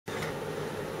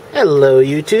Hello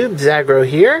YouTube, Zagro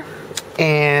here,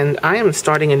 and I am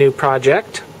starting a new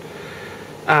project.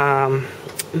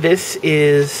 This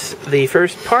is the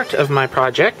first part of my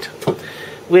project,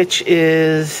 which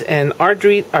is an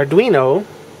Arduino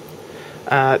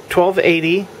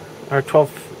 1280 or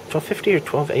 1250 or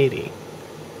 1280.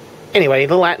 Anyway,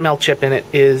 the Atmel chip in it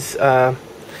is, I'll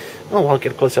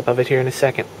get a close-up of it here in a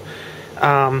second.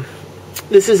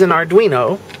 This is an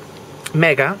Arduino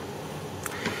Mega,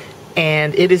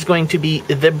 and it is going to be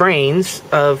the brains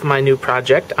of my new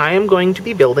project. I am going to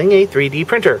be building a 3D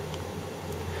printer.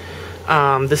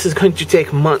 This is going to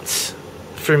take months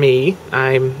for me.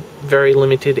 I'm very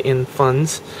limited in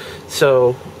funds,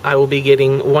 so I will be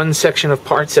getting one section of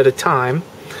parts at a time,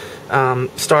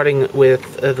 starting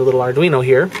with the little Arduino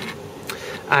here.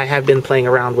 I have been playing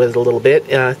around with it a little bit.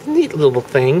 Neat little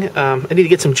thing. I need to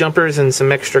get some jumpers and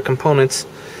some extra components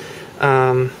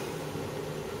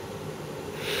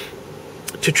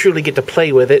to truly get to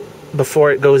play with it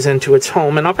before it goes into its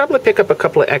home, and I'll probably pick up a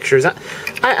couple of extras.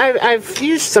 I've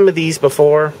used some of these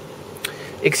before,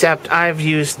 except I've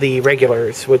used the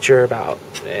regulars, which are about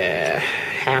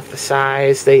half the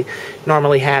size. They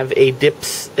normally have a dip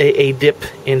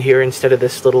in here instead of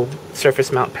this little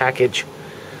surface mount package.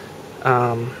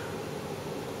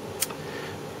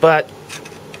 But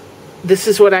this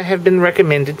is what I have been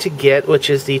recommended to get,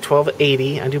 which is the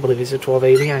 1280. I do believe it's a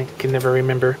 1280. I can never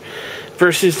remember.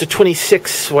 Versus the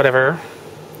 26 whatever.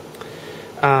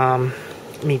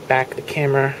 Let me back the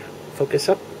camera, focus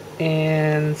up,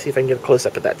 and see if I can get a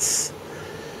close-up of that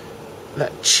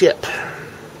chip.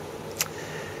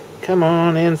 Come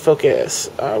on and focus.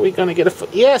 Are we going to get a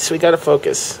yes, we got a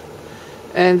focus.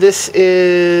 And this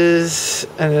is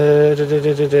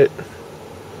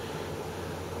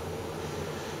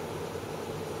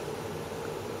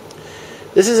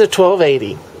this is a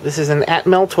 1280. This is an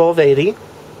Atmel 1280.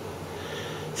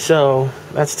 So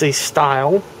that's the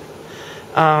style.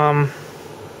 I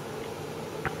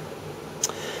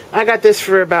got this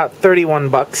for about 31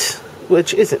 bucks,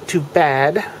 which isn't too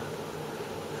bad.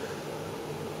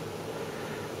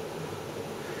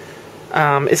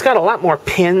 It's got a lot more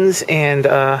pins and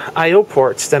I/O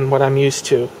ports than what I'm used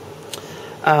to.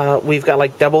 We've got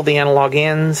like double the analog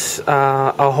ins,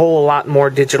 a whole lot more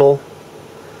digital.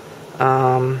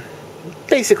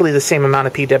 Basically the same amount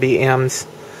of PWMs.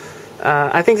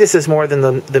 I think this is more than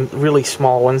the really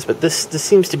small ones, but this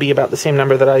seems to be about the same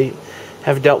number that I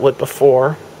have dealt with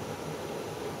before.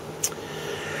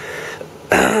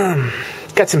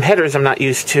 Got some headers I'm not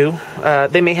used to.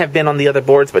 They may have been on the other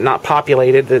boards, but not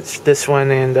populated. That's this one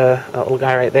and a little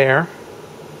guy right there.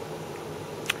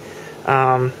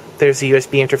 There's the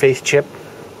USB interface chip.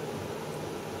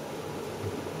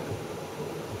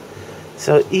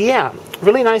 So yeah,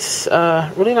 really nice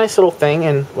little thing.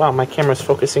 And wow, my camera's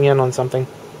focusing in on something.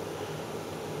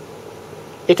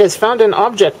 It has found an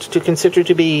object to consider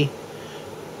to be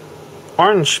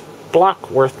orange block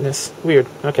worthness. Weird.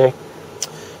 Okay.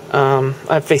 I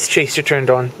have face chaser turned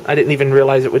on. I didn't even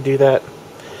realize it would do that.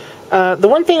 The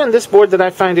one thing on this board that I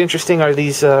find interesting are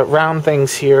these round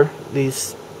things here.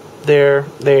 These, there.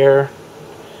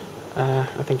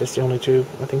 I think that's the only two.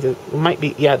 I think that might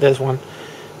be. Yeah, there's one.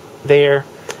 There.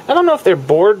 I don't know if they're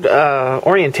board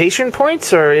orientation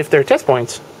points or if they're test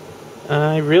points.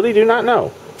 I really do not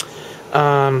know.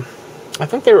 I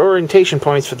think they're orientation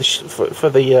points for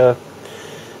the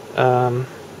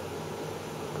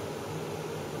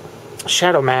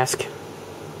shadow mask.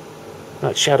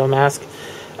 Not shadow mask.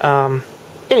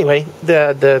 Anyway,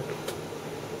 the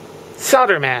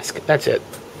solder mask. That's it.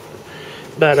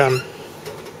 But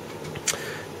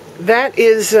that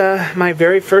is my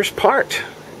very first part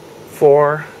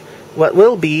for what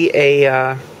will be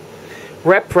a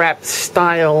RepRap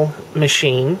style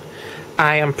machine.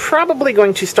 I am probably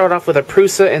going to start off with a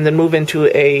Prusa and then move into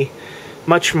a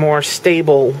much more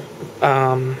stable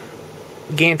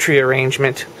gantry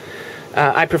arrangement.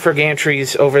 I prefer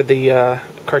gantries over the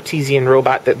Cartesian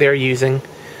robot that they're using.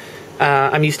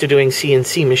 I'm used to doing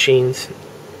CNC machines,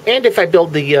 and if I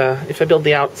build if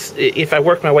I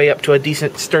work my way up to a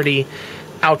decent, sturdy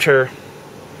outer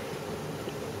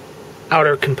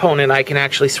component, I can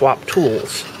actually swap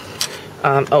tools.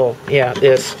 Oh yeah,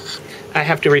 this. I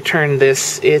have to return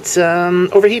this. It's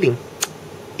overheating.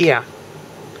 Yeah.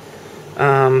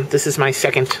 This is my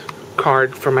second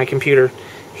card for my computer.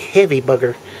 Heavy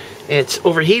bugger. It's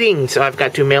overheating, so I've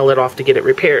got to mail it off to get it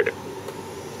repaired.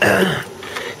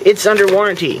 It's under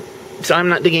warranty, so I'm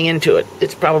not digging into it.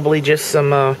 It's probably just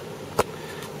some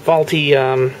faulty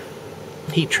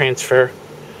heat transfer.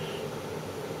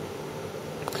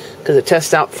 because it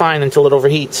tests out fine until it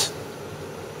overheats.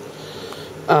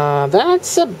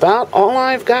 that's about all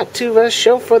I've got to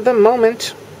show for the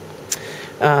moment.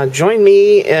 Join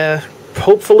me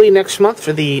hopefully next month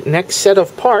for the next set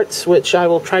of parts, which I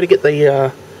will try to get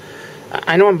the...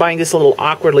 I know I'm buying this a little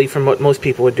awkwardly from what most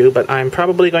people would do, but I'm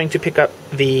probably going to pick up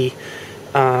the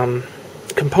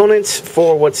components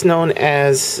for what's known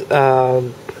as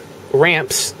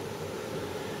ramps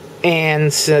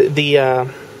and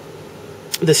the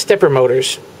stepper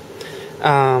motors.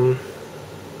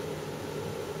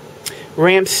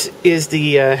 Ramps is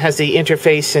the has the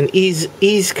interface and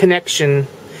easy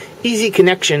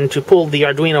connection to pull the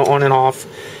Arduino on and off,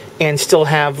 and still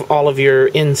have all of your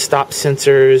in-stop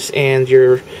sensors and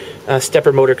your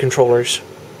stepper motor controllers.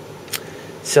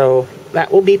 So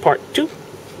that will be part 2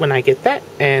 when I get that,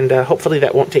 and hopefully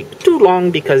that won't take too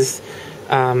long, because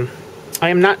I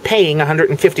am not paying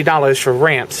 $150 for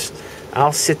ramps.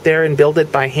 I'll sit there and build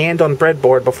it by hand on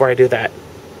breadboard before I do that.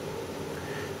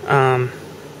 And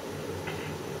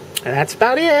that's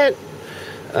about it.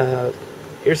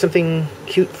 Here's something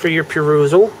cute for your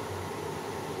perusal.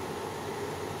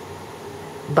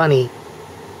 Bunny.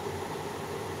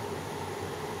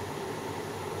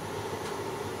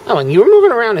 Oh, and you were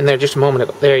moving around in there just a moment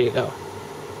ago. There you go.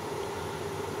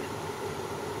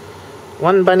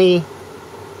 One bunny.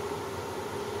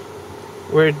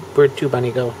 Where'd two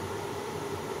bunny go?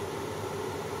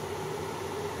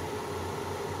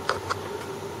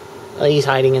 Oh, he's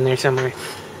hiding in there somewhere.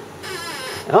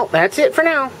 Well, that's it for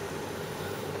now.